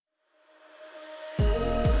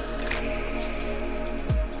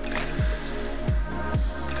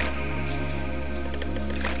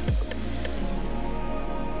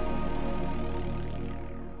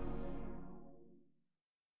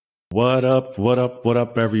What up? What up? What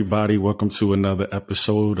up, everybody? Welcome to another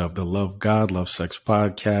episode of the Love God, Love Sex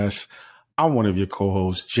podcast. I'm one of your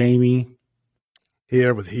co-hosts, Jamie.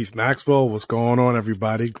 Here with Heath Maxwell. What's going on,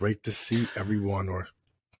 everybody? Great to see everyone, or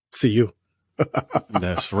see you.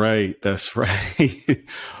 That's right. That's right.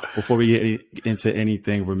 Before we get into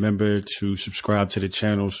anything, remember to subscribe to the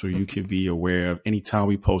channel so you can be aware of anytime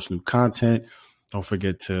we post new content. Don't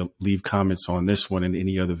forget to leave comments on this one and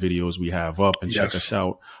any other videos we have up, and check us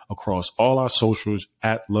out across all our socials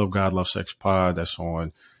at Love God, Love Sex Pod. That's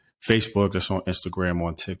on Facebook, that's on Instagram,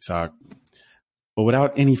 on TikTok. But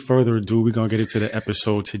without any further ado, we're going to get into the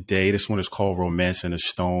episode today. This one is called Romance in a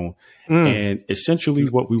Stone. And essentially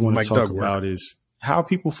what we want to talk about is how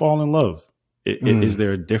people fall in love. Is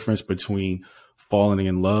there a difference between falling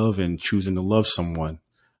in love and choosing to love someone?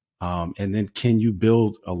 And then can you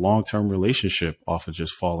build a long-term relationship off of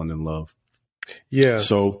just falling in love? Yeah.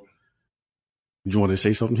 So you want to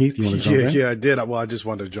say something, Heath? You want to jump in? Yeah, I did. Well, I just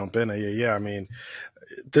wanted to jump in. Yeah. I mean,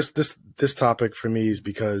 this topic for me is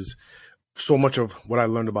because so much of what I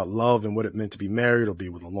learned about love and what it meant to be married or be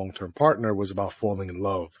with a long-term partner was about falling in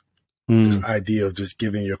love. This idea of just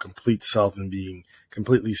giving your complete self and being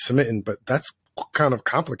completely smitten. But that's kind of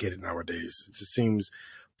complicated nowadays. It just seems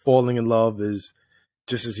falling in love is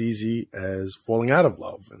just as easy as falling out of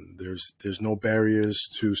love. And there's no barriers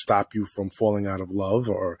to stop you from falling out of love,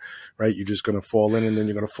 or right. You're just going to fall in and then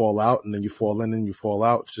you're going to fall out, and then you fall in and you fall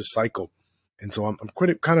out. It's just cycle. And so I'm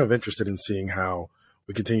kind of interested in seeing how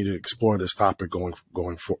we continue to explore this topic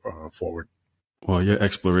going forward. Well, your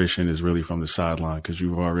exploration is really from the sideline because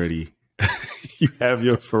you've already, you have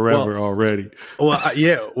your forever already. Well,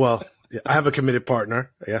 I have a committed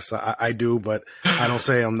partner. Yes, I do, but I don't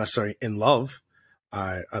say I'm necessarily in love.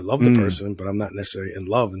 I love the person, but I'm not necessarily in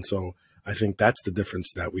love. And so I think that's the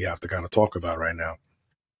difference that we have to kind of talk about right now.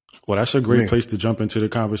 Well, that's a great place to jump into the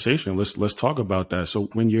conversation. Let's talk about that. So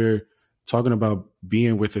when you're talking about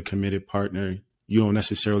being with a committed partner, you don't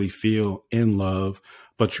necessarily feel in love,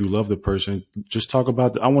 but you love the person. Just talk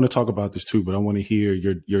about, I want to talk about this too, but I want to hear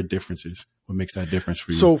your differences. What makes that difference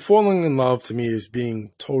for you? So falling in love to me is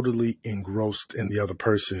being totally engrossed in the other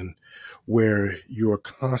person, where you're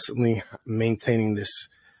constantly maintaining this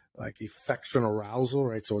like affection arousal,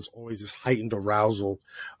 right? So it's always this heightened arousal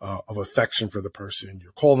of affection for the person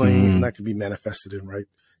you're calling, and that can be manifested in, right?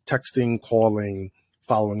 Texting, calling,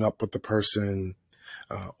 following up with the person,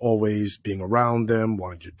 always being around them,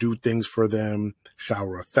 wanting to do things for them,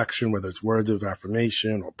 shower affection, whether it's words of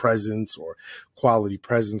affirmation or presence or quality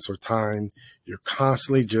presence or time. You're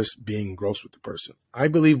constantly just being engrossed with the person. I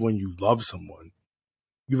believe when you love someone,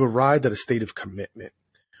 you've arrived at a state of commitment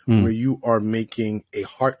where you are making a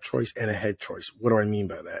heart choice and a head choice. What do I mean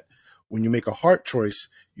by that? When you make a heart choice,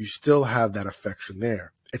 you still have that affection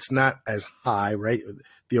there. It's not as high, right?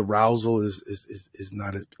 The arousal is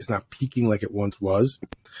not peaking like it once was,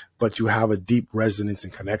 but you have a deep resonance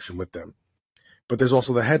and connection with them. But there's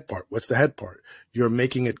also the head part. What's the head part? You're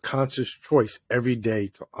making a conscious choice every day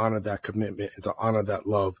to honor that commitment and to honor that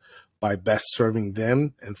love by best serving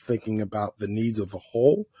them and thinking about the needs of the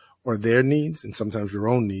whole, or their needs, and sometimes your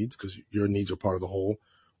own needs, because your needs are part of the whole,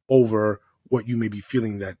 over what you may be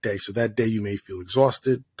feeling that day. So that day you may feel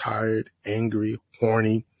exhausted, tired, angry,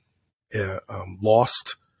 horny,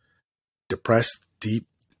 lost, depressed, deep,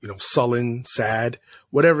 sullen, sad,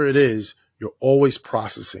 whatever it is. You're always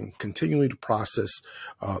processing, continuing to process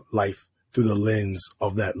life through the lens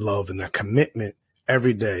of that love and that commitment.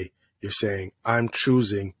 Every day you're saying, I'm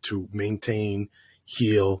choosing to maintain,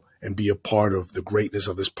 heal, and be a part of the greatness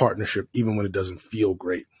of this partnership, even when it doesn't feel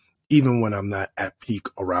great, even when I'm not at peak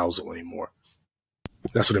arousal anymore.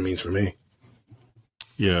 That's what it means for me.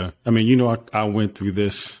 Yeah. I mean, I went through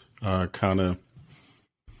this kind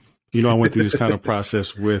of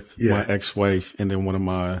process with my ex-wife, and then one of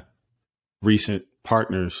my recent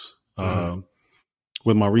partners,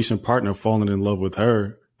 with my recent partner falling in love with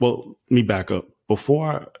her. Well, let me back up.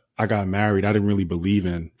 Before I got married, I didn't really believe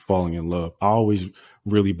in falling in love. I always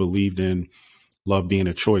really believed in love being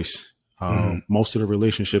a choice. Most of the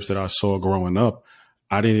relationships that I saw growing up,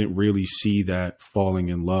 I didn't really see that falling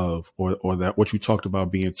in love or that what you talked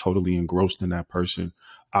about, being totally engrossed in that person.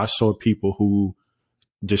 I saw people who,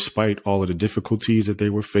 despite all of the difficulties that they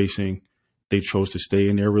were facing, they chose to stay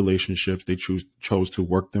in their relationships. They chose to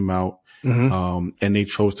work them out. And they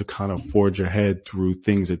chose to kind of forge ahead through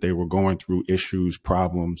things that they were going through, issues,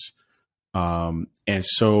 problems. And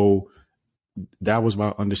so that was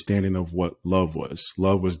my understanding of what love was.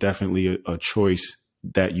 Love was definitely a choice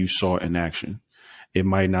that you saw in action. It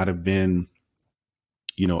might not have been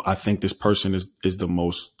I think this person is the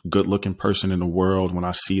most good looking person in the world. When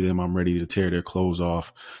I see them, I'm ready to tear their clothes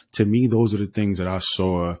off. To me, those are the things that I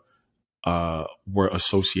saw were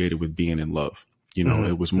associated with being in love.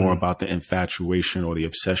 It was more about the infatuation or the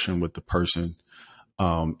obsession with the person.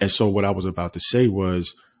 And so what I was about to say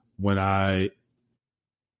was, when I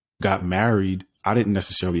got married, I didn't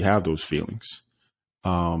necessarily have those feelings.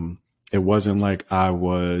 It wasn't like I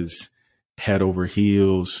was head over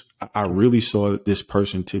heels. I really saw this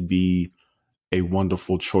person to be a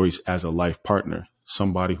wonderful choice as a life partner,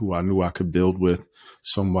 somebody who I knew I could build with,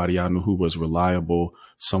 somebody I knew who was reliable,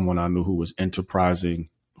 someone I knew who was enterprising,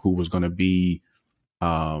 who was going to be,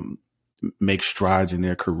 make strides in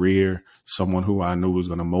their career, someone who I knew was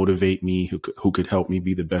going to motivate me, who could help me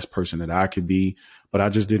be the best person that I could be. But I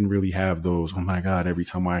just didn't really have those. Oh my God, every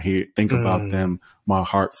time I think about them, my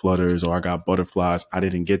heart flutters, or I got butterflies. I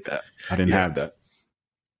didn't get that. I didn't have that.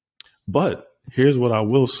 But here's what I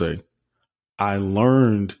will say. I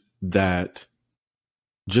learned that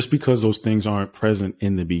just because those things aren't present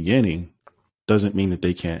in the beginning doesn't mean that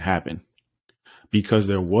they can't happen. Because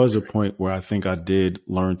there was a point where I think I did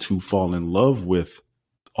learn to fall in love with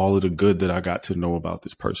all of the good that I got to know about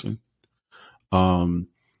this person. Now,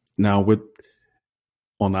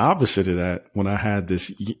 on the opposite of that, when I had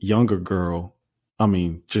this younger girl, I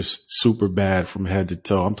mean, just super bad from head to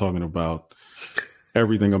toe. I'm talking about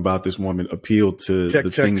everything about this woman appealed to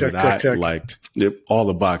the things that I liked. All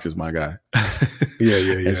the boxes, my guy. Yeah.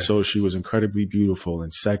 And so she was incredibly beautiful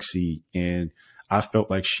and sexy, and I felt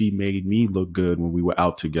like she made me look good when we were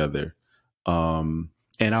out together. And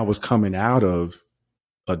I was coming out of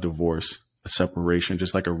a divorce, a separation,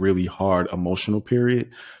 just like a really hard emotional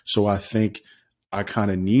period. So I think I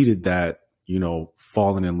kind of needed that,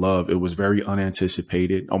 falling in love. It was very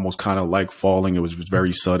unanticipated, almost kind of like falling. It was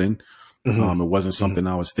very sudden. It wasn't something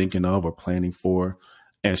I was thinking of or planning for.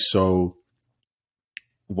 And so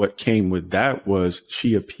what came with that was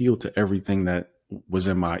she appealed to everything that was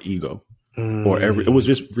in my ego. It was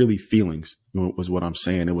just really feelings was what I'm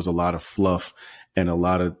saying. It was a lot of fluff and a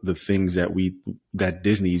lot of the things that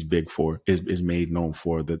Disney's big for is made known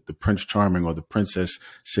for, the Prince Charming or the princess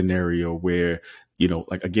scenario where,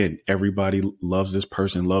 like, again, everybody loves this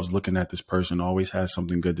person, loves looking at this person, always has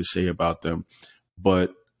something good to say about them.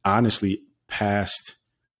 But honestly, past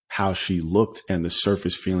how she looked and the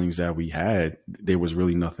surface feelings that we had, there was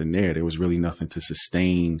really nothing there. There was really nothing to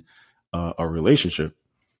sustain a relationship.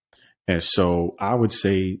 And so I would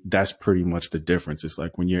say that's pretty much the difference. It's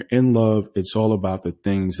like when you're in love, it's all about the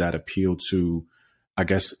things that appeal to, I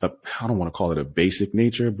guess, I don't want to call it a basic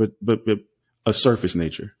nature, but a surface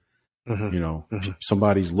nature.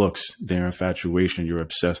 Somebody's looks, their infatuation, you're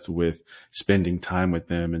obsessed with spending time with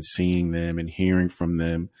them and seeing them and hearing from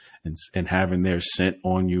them and having their scent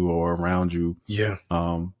on you or around you. Yeah.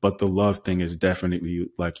 But the love thing is definitely,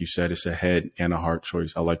 like you said, it's a head and a heart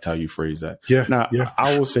choice. I liked how you phrased that. Yeah. Now,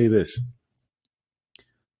 I will say this.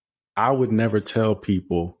 I would never tell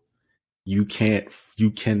people you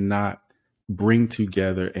cannot bring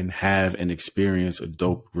together and have and experience a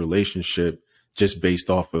dope relationship just based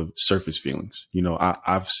off of surface feelings.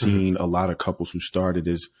 I've seen a lot of couples who started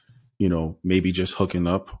as, maybe just hooking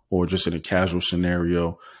up or just in a casual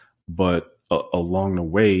scenario, but along the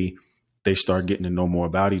way, they start getting to know more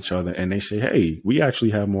about each other and they say, hey, we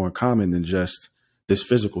actually have more in common than just this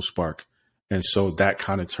physical spark. And so that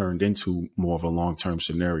kind of turned into more of a long-term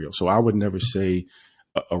scenario. So I would never say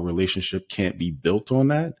a relationship can't be built on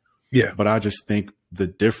that. Yeah. But I just think the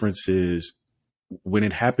difference is when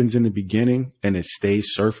it happens in the beginning and it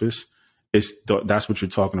stays surface, that's what you're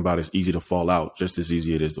talking about. It's easy to fall out, just as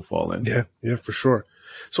easy it is to fall in. Yeah, for sure.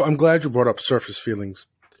 So I'm glad you brought up surface feelings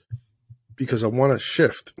because I want to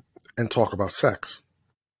shift and talk about sex.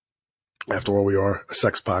 After all, we are a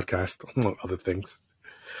sex podcast, among other things.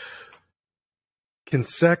 Can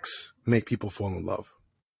sex make people fall in love?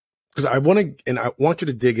 Because I want you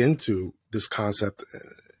to dig into this concept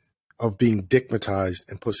of being dickmatized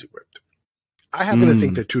and pussy whipped. I happen to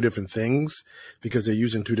think they're two different things because they're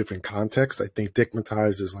used in two different contexts. I think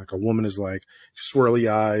dickmatized is like a woman is like swirly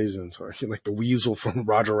eyes and like the weasel from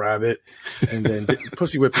Roger Rabbit. And then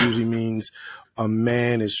pussy whipped usually means a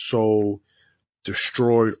man is so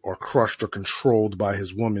destroyed or crushed or controlled by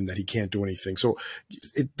his woman that he can't do anything. So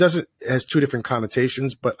it has two different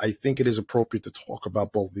connotations, but I think it is appropriate to talk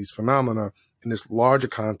about both these phenomena in this larger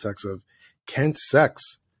context of, can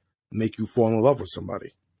sex make you fall in love with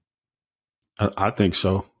somebody? I think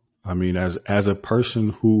so. I mean, as a person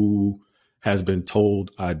who has been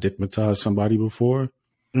told I dickmatized somebody before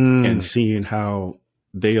and seeing how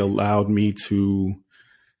they allowed me to,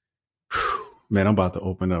 man, I'm about to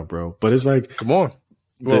open up, bro. But it's like, come on.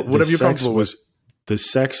 Well, whatever you're comfortable with. The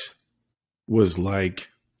sex was like,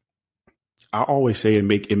 I always say it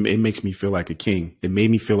makes me feel like a king. It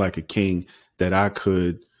made me feel like a king that I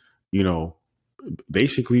could, you know,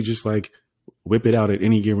 basically just like whip it out at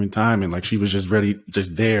any given time. And like, she was just ready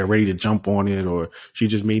to jump on it. Or she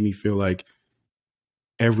just made me feel like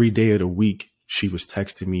every day of the week, she was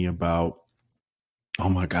texting me about, oh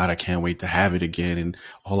my God, I can't wait to have it again. And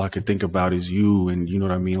all I could think about is you. And you know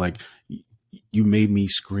what I mean? Like, you made me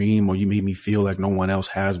scream, or you made me feel like no one else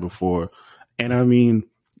has before. And I mean,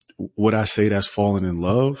 would I say that's falling in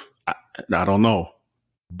love? I don't know.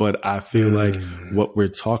 But I feel like what we're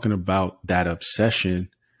talking about, that obsession,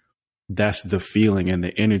 that's the feeling and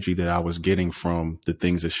the energy that I was getting from the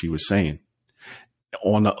things that she was saying.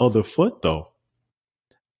 On the other foot, though,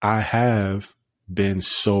 I have been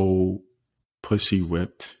so pussy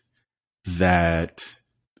whipped that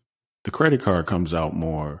the credit card comes out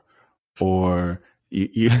more, or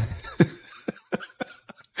you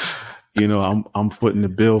you know, I'm footing the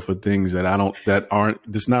bill for things that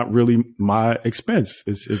that's not really my expense.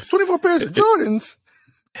 It's 24 pairs of Jordans.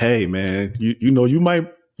 Hey man, you know, you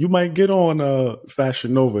might get on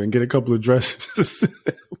Fashion Nova and get a couple of dresses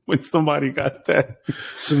when somebody got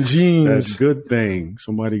some jeans. That's a good thing.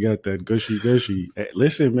 Somebody got that gushy. Hey,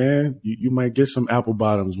 listen, man, you might get some apple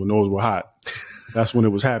bottoms when those were hot. That's when it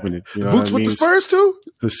was happening. You know boots with the Spurs too?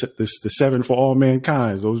 The 7 for all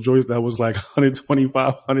mankind. Those joints that was like 125,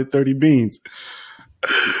 130 beans.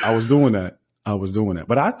 I was doing that.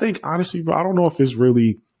 But I think, honestly, bro, I don't know if it's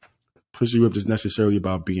really pussy whipped is necessarily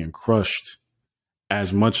about being crushed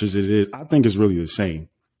as much as it is. I think it's really the same.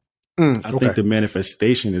 I think the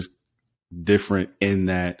manifestation is different in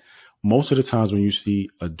that most of the times when you see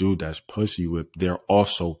a dude that's pussy whipped, they're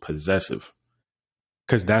also possessive.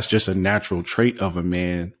 Because that's just a natural trait of a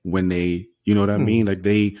man when they, you know what I mean? Like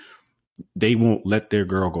they won't let their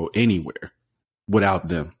girl go anywhere without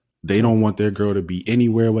them. They don't want their girl to be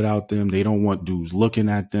anywhere without them. They don't want dudes looking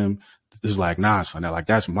at them. It's like, nah, son, like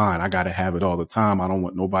that's mine. I got to have it all the time. I don't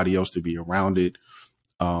want nobody else to be around it.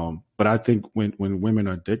 But I think when women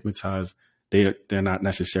are digmatized, they're not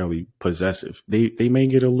necessarily possessive. They may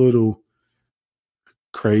get a little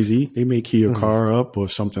crazy. They may key a car up or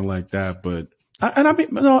something like that, but I mean,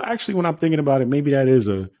 no, actually, when I'm thinking about it, maybe that is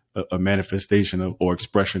a manifestation of or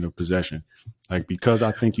expression of possession. Like, because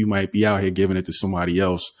I think you might be out here giving it to somebody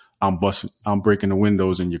else, I'm breaking the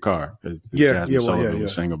windows in your car. Jasmine Sullivan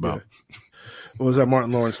was saying about. Yeah. What was that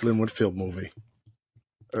Martin Lawrence Lynn Whitfield movie?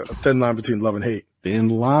 A thin line between love and hate. Thin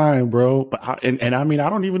line, bro. But I mean, I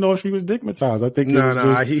don't even know if she was digmatized. I think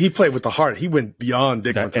he played with the heart. He went beyond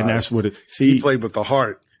digmatized, and that's what he played with the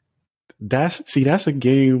heart. That's a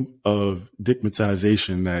game of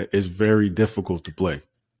digmatization that is very difficult to play.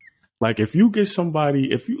 Like if you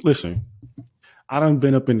listen, I done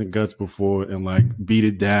been up in the guts before and like beat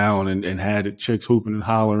it down and had chicks hooping and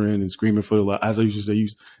hollering and screaming for the life. As I used to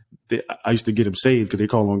say, I used to get them saved because they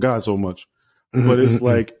call on God so much. But it's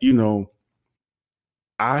like, you know,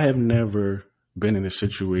 I have never been in a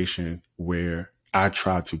situation where I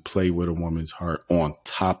try to play with a woman's heart on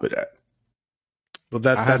top of that. But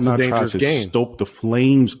that's the dangerous game. Stoke the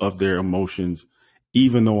flames of their emotions,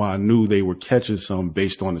 even though I knew they were catching some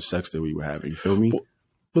based on the sex that we were having. You feel me?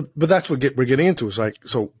 But that's what we're getting into. It's like,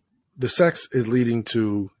 so the sex is leading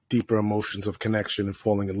to deeper emotions of connection and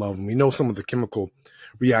falling in love. And we know some of the chemical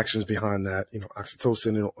reactions behind that, you know,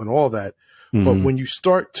 oxytocin and all that. But when you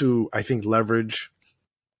start to, I think, leverage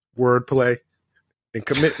wordplay and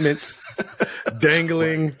commitments,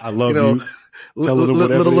 dangling, I love you.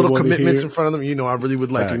 Little commitments in front of them. You know, I really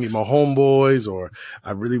would like you to meet my homeboys, or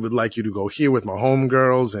I really would like you to go here with my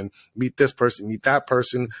homegirls and meet this person, meet that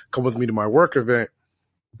person, come with me to my work event.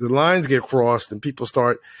 The lines get crossed and people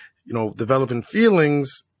start, you know, developing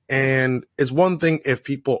feelings. And it's one thing if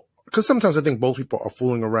people, because sometimes I think both people are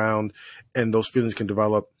fooling around and those feelings can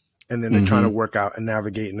develop, and then they're trying to work out and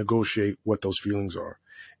navigate and negotiate what those feelings are.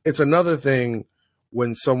 It's another thing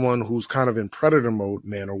when someone who's kind of in predator mode,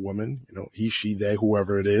 man or woman, you know, he, she, they,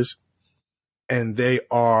 whoever it is, and they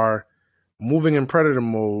are moving in predator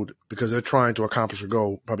mode because they're trying to accomplish a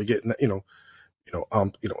goal, probably getting,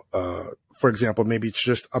 for example, maybe it's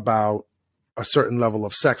just about a certain level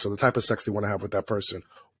of sex or the type of sex they want to have with that person,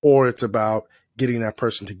 or it's about getting that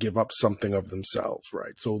person to give up something of themselves,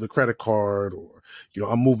 right? So the credit card, or, you know,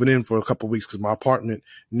 I'm moving in for a couple of weeks because my apartment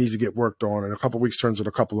needs to get worked on, and a couple of weeks turns into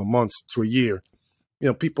a couple of months to a year. You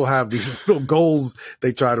know, people have these little goals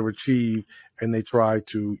they try to achieve, and they try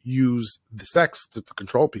to use the sex to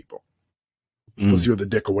control people, pussy or the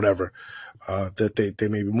dick or whatever, that they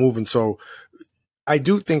may be moving. So I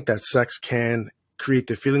do think that sex can create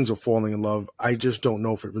the feelings of falling in love. I just don't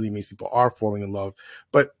know if it really means people are falling in love.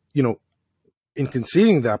 But, you know, in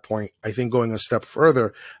conceding that point, I think going a step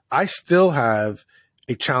further, I still have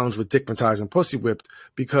a challenge with dickmatized and pussy whipped,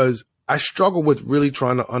 because I struggle with really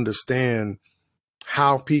trying to understand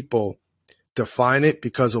how people define it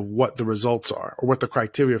because of what the results are or what the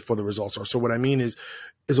criteria for the results are. So what I mean is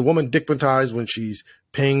a woman dickmatized when she's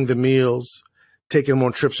paying the meals, taking them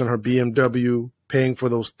on trips on her BMW, paying for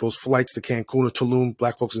those flights to Cancun or Tulum?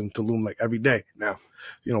 Black folks in Tulum like every day now,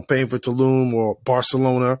 you know, paying for Tulum or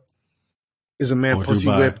Barcelona. Is a man or pussy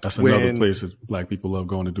Dubai. whipped? That's another place that black people love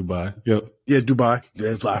going to Dubai. Yep. Yeah, Dubai.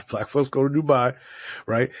 Yeah, black folks go to Dubai,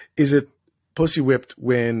 right? Is it pussy whipped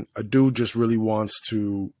when a dude just really wants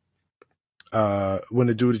to, when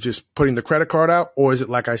the dude is just putting the credit card out? Or is it,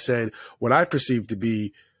 like I said, what I perceive to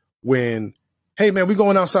be when, hey man, we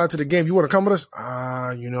going outside to the game. You want to come with us?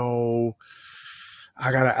 You know,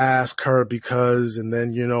 I got to ask her because, and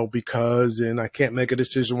then, you know, because, and I can't make a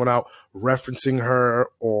decision without referencing her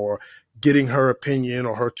or getting her opinion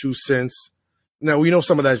or her 2 cents. Now, we know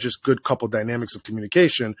some of that is just good couple dynamics of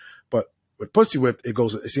communication, but with pussy whipped,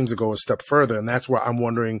 it seems to go a step further. And that's where I'm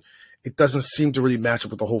wondering, it doesn't seem to really match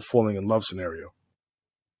up with the whole falling in love scenario.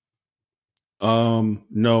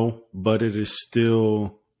 No, but it is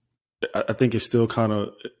still, I think it's still kind of,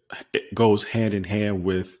 it goes hand in hand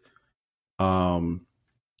with,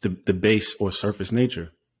 the base or surface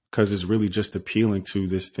nature, because it's really just appealing to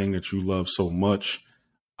this thing that you love so much,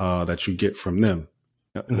 that you get from them.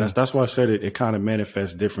 Mm-hmm. That's why I said it kind of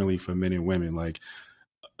manifests differently for men and women. Like,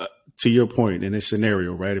 to your point in this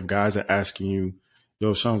scenario, right? If guys are asking you,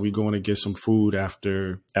 yo, son, we going to get some food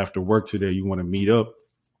after work today. You want to meet up?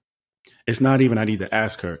 It's not even I need to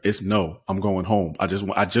ask her. It's no, I'm going home. I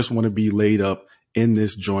just want to be laid up in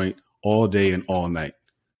this joint all day and all night.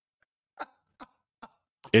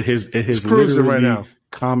 It has literally right now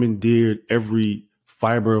commandeered every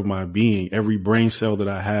fiber of my being, every brain cell that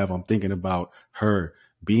I have. I'm thinking about her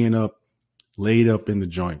being up, laid up in the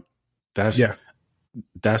joint. That's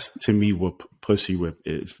to me what pussy whip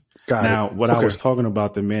is. What I was talking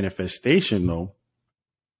about, the manifestation though,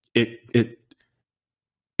 it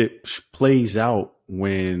plays out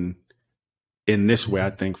when, in this way,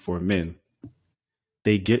 I think for men,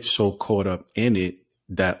 they get so caught up in it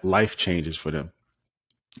that life changes for them.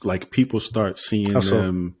 Like, people start seeing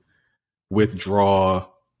them withdraw,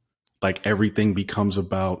 like everything becomes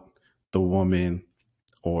about the woman,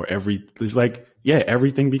 or it's like, yeah,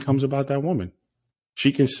 everything becomes about that woman.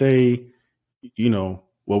 She can say, you know,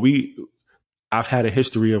 well, I've had a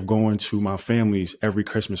history of going to my family's every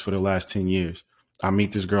Christmas for the last 10 years. I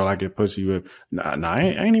meet this girl, I get pussy with. Nah, I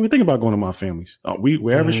ain't even thinking about going to my family's.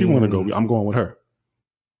 Wherever she want to go, I'm going with her.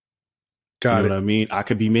 You know what I mean? I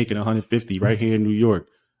could be making 150 right here in New York.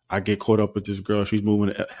 I get caught up with this girl. She's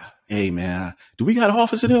moving. Hey man, do we got an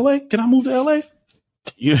office in LA? Can I move to LA?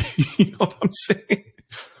 You know what I'm saying?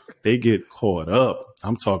 They get caught up.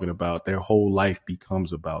 I'm talking about their whole life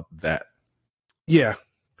becomes about that. Yeah.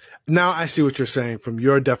 Now I see what you're saying from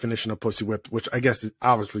your definition of pussy whip, which I guess is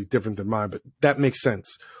obviously different than mine, but that makes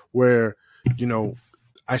sense. Where, you know,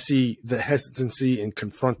 I see the hesitancy in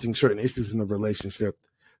confronting certain issues in the relationship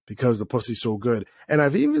because the pussy's so good. And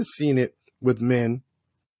I've even seen it with men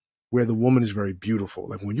where the woman is very beautiful.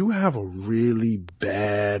 Like when you have a really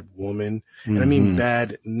bad woman, and I mean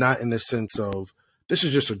bad, not in the sense of this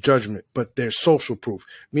is just a judgment, but they're social proof.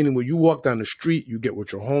 Meaning when you walk down the street, you get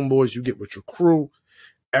with your homeboys, you get with your crew,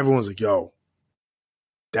 everyone's like, yo,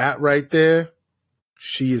 that right there,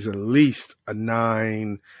 she is at least a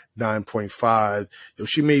 9.5. Yo,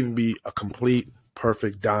 she may even be a complete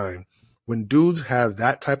perfect dime. When dudes have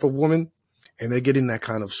that type of woman and they're getting that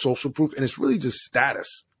kind of social proof, and it's really just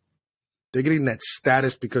status. They're getting that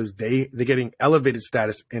status because they're getting elevated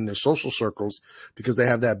status in their social circles because they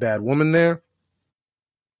have that bad woman there.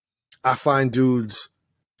 I find dudes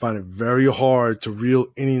find it very hard to reel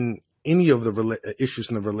in any of the issues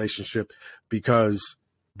in the relationship because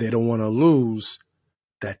they don't want to lose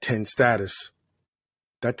that 10 status.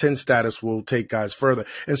 That 10 status will take guys further.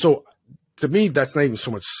 And so to me, that's not even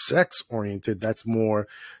so much sex oriented. That's more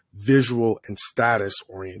visual and status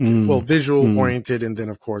oriented. Well, visual oriented. And then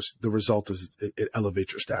of course the result is it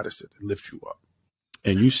elevates your status. It lifts you up.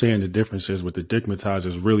 And you saying the difference is with the dickmatized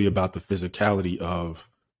is really about the physicality of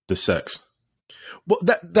the sex. Well,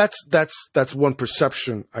 that's one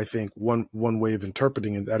perception, I think, one way of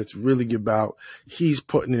interpreting it, that it's really about he's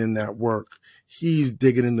putting in that work. He's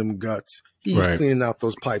digging in them guts. He's cleaning out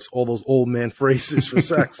those pipes, all those old man phrases for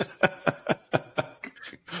sex.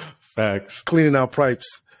 Facts. Cleaning out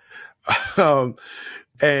pipes. And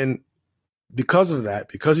because of that,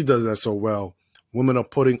 because he does that so well, women are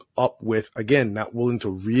putting up with, again, not willing to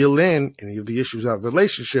reel in any of the issues of the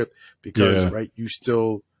relationship because, right, you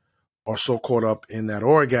still are so caught up in that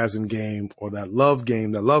orgasm game or that love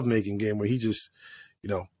game, that love making game where he just,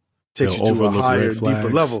 takes you to a higher, deeper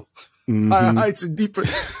level. Mm-hmm. Higher heights and deeper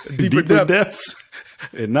depths.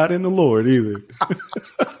 And not in the Lord either.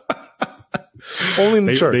 Only in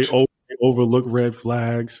the church. They overlook red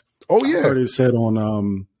flags. Oh, yeah. I heard it said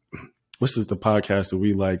on, what's the podcast that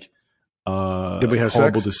we like? Did we have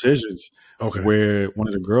Horrible sex? Decisions. Okay. Where one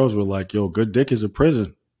of the girls were like, yo, good dick is a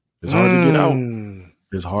prison. It's hard to get out.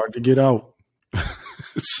 It's hard to get out.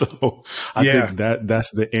 So I think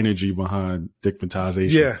that's the energy behind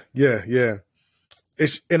dickmatization. Yeah.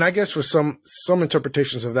 And I guess for some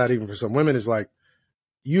interpretations of that, even for some women, is like,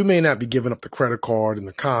 you may not be giving up the credit card and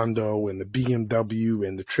the condo and the BMW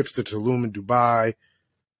and the trips to Tulum and Dubai,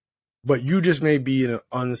 but you just may be in an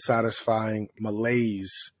unsatisfying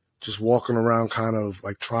malaise, just walking around kind of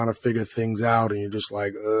like trying to figure things out. And you're just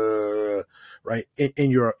like, right.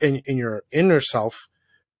 In your inner self,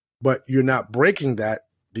 but you're not breaking that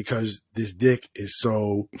because this dick is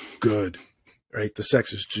so good, right? The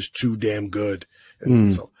sex is just too damn good.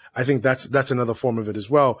 And so I think that's another form of it as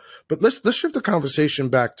well. But let's shift the conversation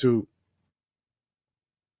back to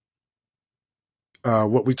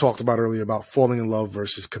what we talked about earlier about falling in love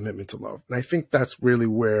versus commitment to love. And I think that's really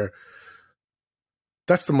where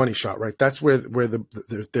that's the money shot, right? That's where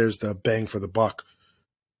there's the bang for the buck.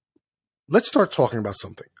 Let's start talking about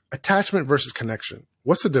something. Attachment versus connection.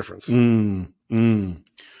 What's the difference? Ooh,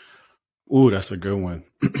 that's a good one.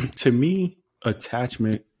 To me,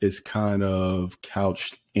 attachment is kind of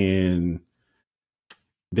couched in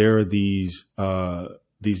there are these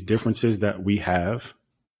differences that we have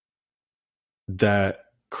that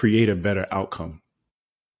create a better outcome.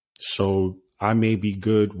 So I may be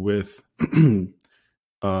good with doing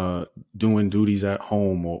duties at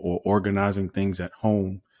home or organizing things at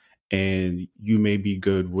home, and you may be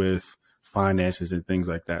good with finances and things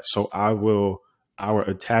like that. So our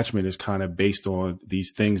attachment is kind of based on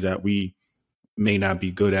these things that we may not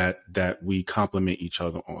be good at that we complement each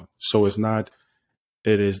other on. So it's not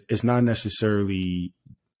necessarily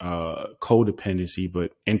codependency,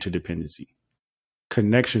 but interdependency.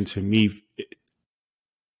 Connection to me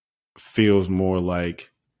feels more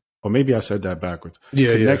like, or maybe I said that backwards.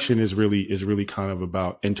 Connection is really kind of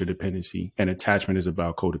about interdependency, and attachment is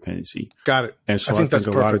about codependency. Got it. And so I think that's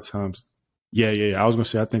a lot of times, I was going to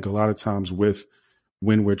say, I think a lot of times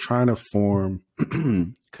when we're trying to form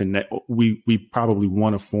connect, we probably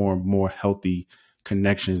want to form more healthy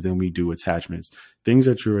connections than we do attachments. Things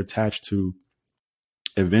that you're attached to,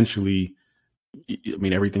 eventually, I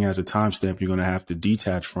mean, everything has a timestamp. You're going to have to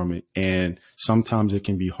detach from it. And sometimes it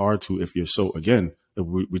can be hard to, if you're so, again, if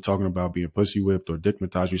we're talking about being pussy whipped or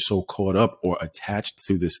dickmatized, you're so caught up or attached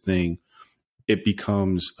to this thing, it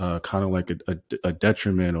becomes kind of like a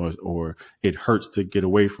detriment or it hurts to get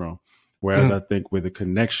away from. Whereas I think with a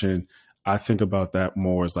connection, I think about that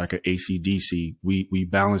more as like an AC/DC. We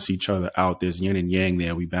balance each other out. There's yin and yang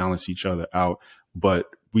there. We balance each other out, but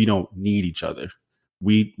we don't need each other.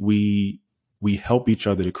 We help each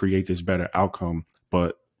other to create this better outcome,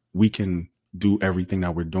 but we can do everything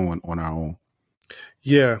that we're doing on our own.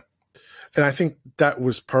 Yeah. And I think that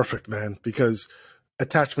was perfect, man, because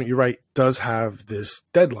attachment, you're right, does have this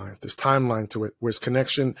deadline, this timeline to it, whereas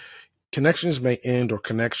connections may end or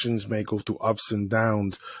connections may go through ups and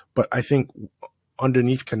downs. But I think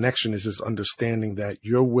underneath connection is this understanding that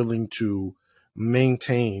you're willing to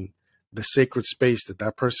maintain the sacred space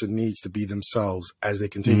that person needs to be themselves as they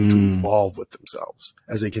continue to evolve with themselves,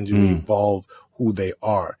 as they continue to evolve who they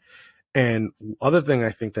are. And other thing I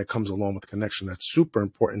think that comes along with connection that's super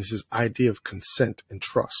important is this idea of consent and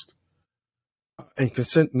trust. And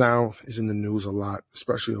consent now is in the news a lot,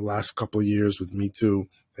 especially the last couple of years with Me Too.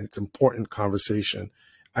 It's an important conversation.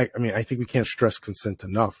 I mean, I think we can't stress consent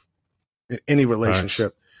enough in any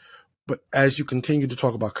relationship. Right. But as you continue to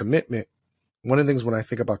talk about commitment, one of the things when I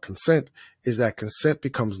think about consent is that consent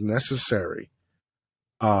becomes necessary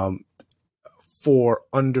for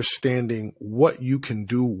understanding what you can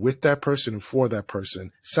do with that person and for that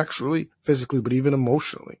person, sexually, physically, but even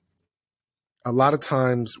emotionally. A lot of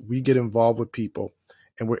times we get involved with people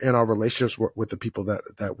and we're in our relationships with the people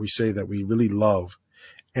that we say that we really love,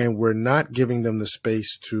 and we're not giving them the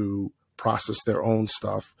space to process their own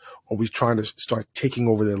stuff, or we're trying to start taking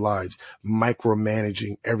over their lives,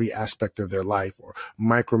 micromanaging every aspect of their life or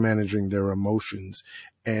micromanaging their emotions,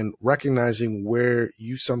 and recognizing where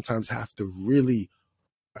you sometimes have to really,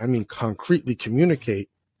 concretely communicate,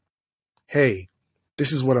 hey,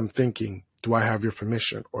 this is what I'm thinking. Do I have your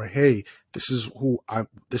permission? Or, hey, this is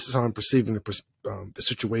how I'm perceiving the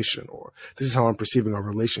situation, or this is how I'm perceiving our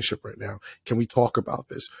relationship right now. Can we talk about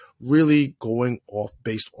this? Really going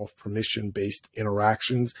based off permission-based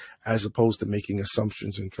interactions, as opposed to making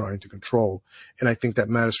assumptions and trying to control. And I think that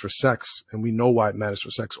matters for sex, and we know why it matters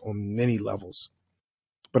for sex on many levels.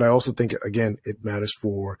 But I also think, again, it matters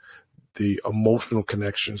for the emotional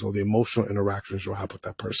connections or the emotional interactions you'll have with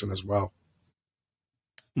that person as well.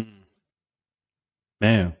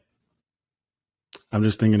 Man, I'm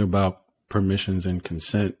just thinking about permissions and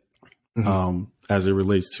consent as it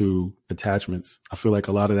relates to attachments. I feel like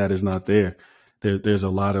a lot of that is not there. There's a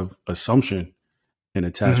lot of assumption in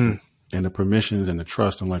attachment and the permissions and the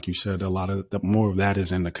trust. And like you said, a lot of more of that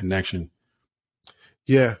is in the connection.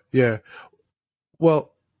 Yeah. Yeah.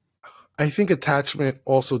 Well, I think attachment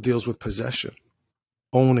also deals with possession,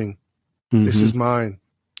 owning. This is mine.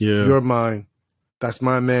 Yeah. You're mine. That's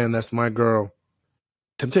my man. That's my girl.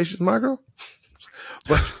 Temptation's my girl.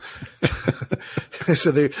 But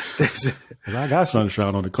so they I got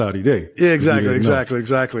sunshine on a cloudy day. Yeah,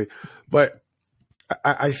 exactly. But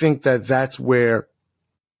I think that's where,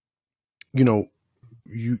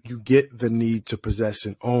 you get the need to possess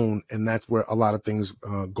and own, and that's where a lot of things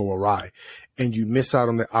go awry, and you miss out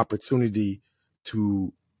on the opportunity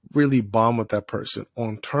to really bond with that person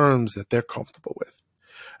on terms that they're comfortable with.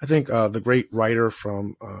 I think the great writer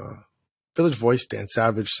from Village Voice, Dan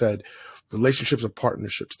Savage, said, relationships are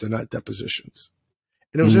partnerships, they're not depositions.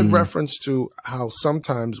 And it was in reference to how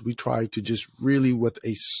sometimes we try to just really with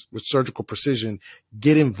surgical precision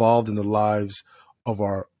get involved in the lives of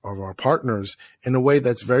our partners in a way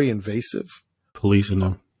that's very invasive. Policing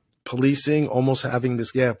them. Policing, almost having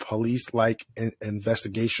this police-like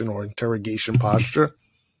investigation or interrogation posture,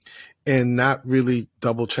 and not really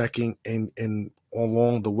double checking and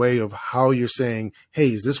along the way of how you're saying, hey,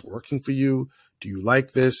 is this working for you? Do you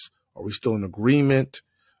like this? Are we still in agreement?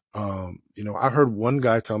 I heard one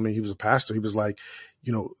guy tell me, he was a pastor. He was like,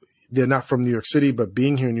 they're not from New York City, but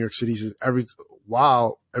being here in New York City, every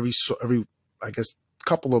I guess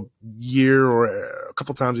couple of year or a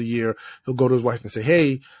couple times a year, he'll go to his wife and say,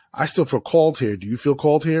 hey, I still feel called here. Do you feel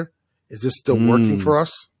called here? Is this still working for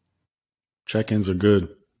us? Check-ins are good.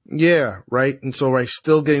 Yeah, right. And so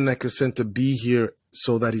still getting that consent to be here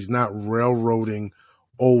so that he's not railroading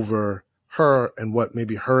over her and what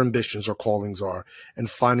maybe her ambitions or callings are, and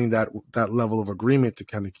finding that level of agreement to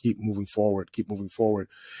kind of keep moving forward.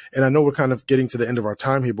 And I know we're kind of getting to the end of our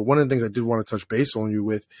time here, but one of the things I did want to touch base on you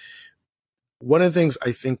with, one of the things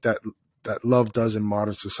I think that love does in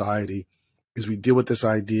modern society is we deal with this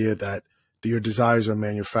idea that your desires are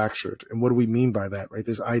manufactured. And what do we mean by that, right?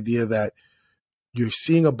 This idea that you're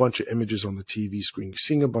seeing a bunch of images on the TV screen, you're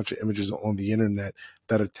seeing a bunch of images on the internet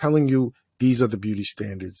that are telling you these are the beauty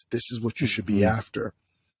standards. This is what you should be after.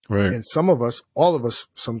 Right. And some of us, all of us,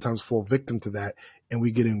 sometimes fall victim to that, and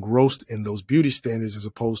we get engrossed in those beauty standards as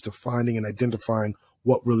opposed to finding and identifying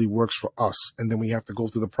what really works for us. And then we have to go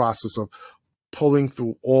through the process of pulling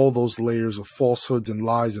through all those layers of falsehoods and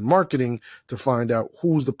lies and marketing to find out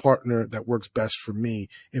who's the partner that works best for me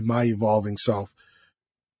in my evolving self.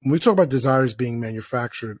 When we talk about desires being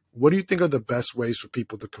manufactured, what do you think are the best ways for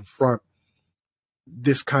people to confront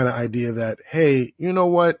this kind of idea that, hey, you know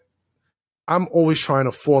what? I'm always trying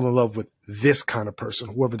to fall in love with this kind of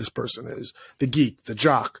person, whoever this person is, the geek, the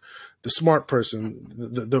jock, the smart person,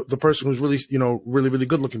 the person who's really, really, really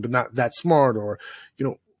good looking, but not that smart, or,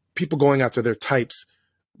 people going after their types.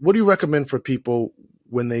 What do you recommend for people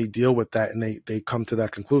when they deal with that and they come to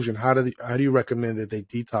that conclusion? How do you recommend that they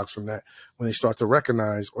detox from that when they start to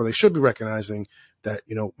recognize, or they should be recognizing that,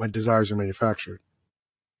 my desires are manufactured?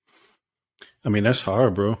 I mean, that's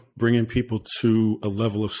hard, bro. Bringing people to a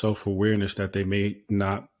level of self-awareness that they may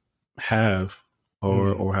not have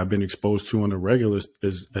or have been exposed to on a regular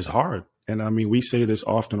is hard. And I mean, we say this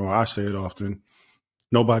often, or I say it often,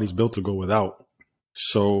 nobody's built to go without.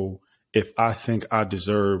 So if I think I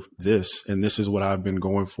deserve this, and this is what I've been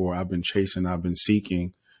going for, I've been chasing, I've been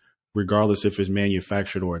seeking, regardless if it's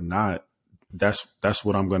manufactured or not, that's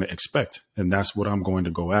what I'm going to expect. And that's what I'm going to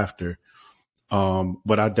go after.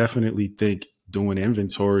 But I definitely think doing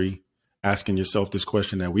inventory, asking yourself this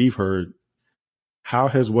question that we've heard, how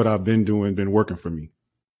has what I've been doing been working for me?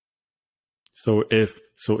 So if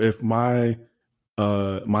my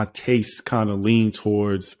tastes kind of lean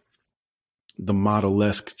towards the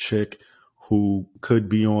model-esque chick who could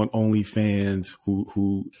be on OnlyFans,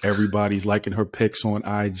 who everybody's liking her pics on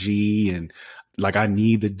IG, and like, I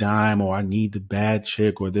need the dime, or I need the bad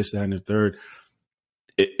chick, or this, that, and the third.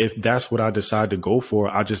 If that's what I decide to go for,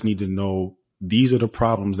 I just need to know these are the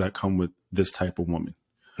problems that come with this type of woman.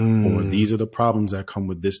 or these are the problems that come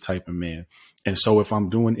with this type of man. And so if I'm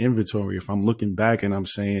doing inventory, if I'm looking back and I'm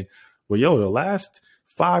saying, well, yo, the last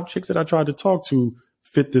 5 chicks that I tried to talk to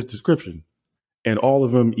fit this description, and all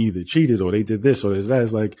of them either cheated or they did this or that,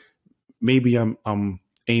 it's like, maybe I'm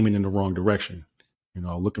aiming in the wrong direction,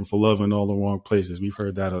 looking for love in all the wrong places. We've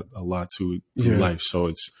heard that a lot through life. So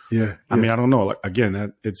it's, I mean, I don't know. Like,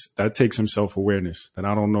 again, that takes some self-awareness that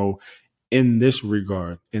I don't know in this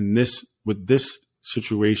regard, with this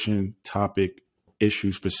situation, topic,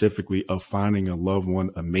 issue specifically of finding a loved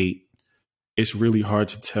one, a mate. It's really hard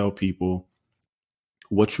to tell people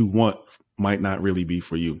what you want might not really be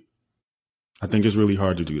for you. I think it's really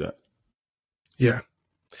hard to do that. Yeah.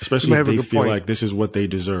 Especially if they feel like this is what they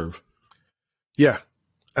deserve. Yeah.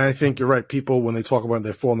 And I think you're right. People, when they talk about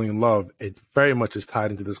they're falling in love, it very much is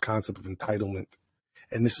tied into this concept of entitlement.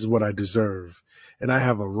 And this is what I deserve. And I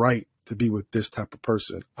have a right to be with this type of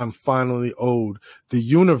person. I'm finally owed. The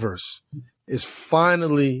universe is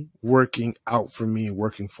finally working out for me,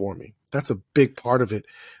 working for me. That's a big part of it.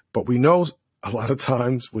 But we know a lot of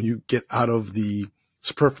times when you get out of the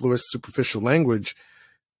superfluous, superficial language,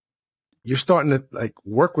 you're starting to like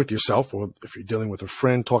work with yourself, or if you're dealing with a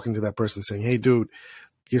friend, talking to that person saying, hey, dude,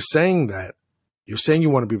 you're saying you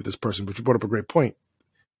want to be with this person, but you brought up a great point.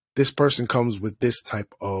 This person comes with this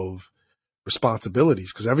type of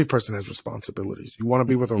responsibilities, because every person has responsibilities. You want to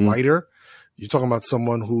be with a writer. You're talking about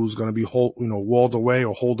someone who's going to be walled away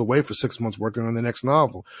or holed away for 6 months working on the next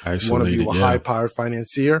novel. Isolated, you want to be a high-powered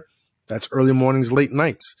financier. That's early mornings, late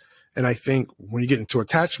nights. And I think when you get into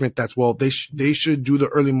attachment, that's, well, they should do the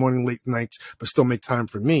early morning, late nights, but still make time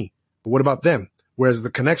for me. But what about them? Whereas the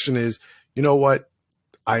connection is, you know what?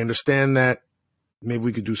 I understand that. Maybe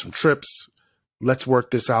we could do some trips. Let's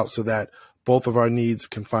work this out so that both of our needs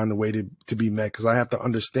can find a way to be met. Because I have to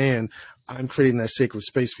understand I'm creating that sacred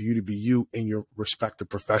space for you to be you in your respective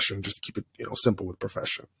profession. Just to keep it, simple with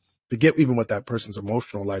profession. Forget even what that person's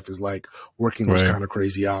emotional life is like working those kind of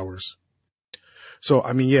crazy hours. So,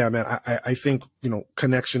 I mean, yeah, man, I think,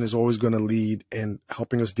 connection is always going to lead in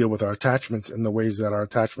helping us deal with our attachments in the ways that our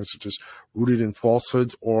attachments are just rooted in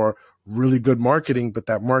falsehoods or really good marketing, but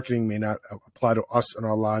that marketing may not apply to us in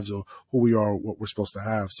our lives or who we are, or what we're supposed to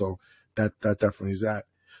have. So that definitely is that.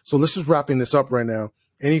 So let's just wrapping this up right now.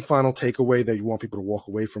 Any final takeaway that you want people to walk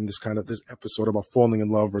away from this episode about falling in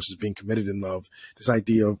love versus being committed in love? This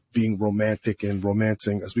idea of being romantic and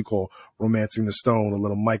romancing, as we call romancing the stone, a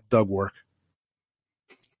little Mike Doug work.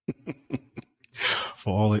 For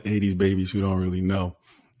all the 80s babies who don't really know,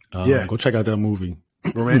 go check out that movie.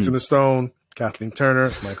 Romancing the Stone, Kathleen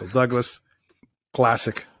Turner, Michael Douglas.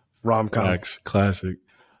 Classic rom-com. Classic.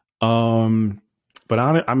 But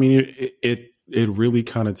I mean, it really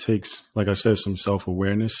kind of takes, like I said, some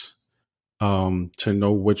self-awareness to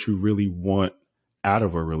know what you really want out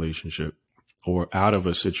of a relationship or out of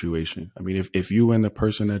a situation. I mean, if you and the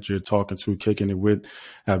person that you're talking to, kicking it with,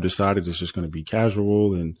 have decided it's just going to be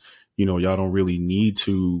casual and, y'all don't really need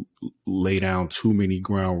to lay down too many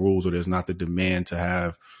ground rules, or there's not the demand to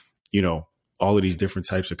have, all of these different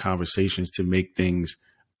types of conversations to make things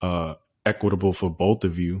equitable for both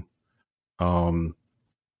of you.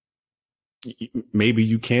 Maybe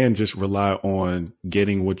you can just rely on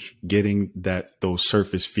getting those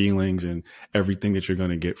surface feelings and everything that you're going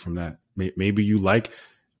to get from that. Maybe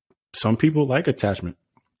some people like attachment.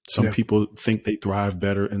 Some people think they thrive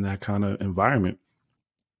better in that kind of environment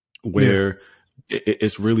where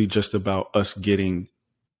it's really just about us getting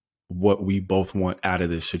what we both want out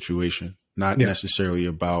of this situation, not necessarily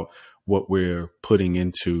about what we're putting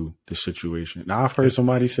into the situation. Now, I've heard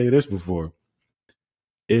somebody say this before.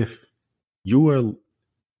 If you are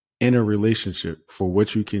in a relationship for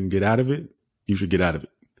what you can get out of it, you should get out of it.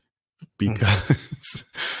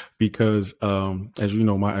 Because as you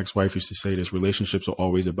know, my ex-wife used to say this, relationships are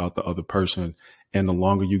always about the other person. And the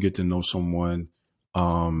longer you get to know someone,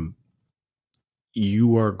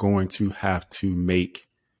 you are going to have to make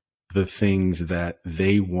the things that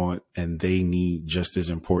they want and they need just as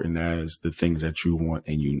important as the things that you want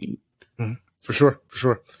and you need. Mm-hmm. For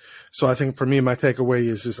sure. So I think for me, my takeaway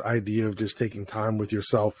is this idea of just taking time with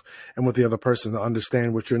yourself and with the other person to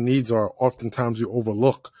understand what your needs are. Oftentimes we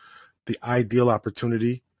overlook the ideal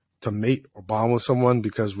opportunity to mate or bond with someone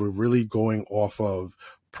because we're really going off of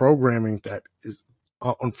programming that is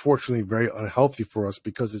unfortunately very unhealthy for us,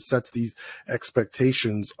 because it sets these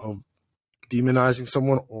expectations of demonizing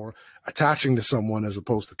someone or attaching to someone as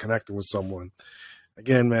opposed to connecting with someone.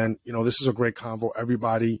 Again, man, this is a great convo.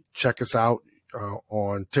 Everybody check us out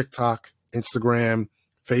on TikTok, Instagram,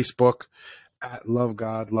 Facebook at Love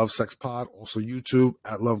God, Love Sex Pod. Also YouTube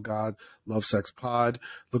at Love God, Love Sex Pod.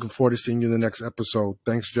 Looking forward to seeing you in the next episode.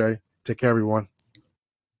 Thanks, Jay. Take care, everyone.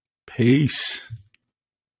 Peace.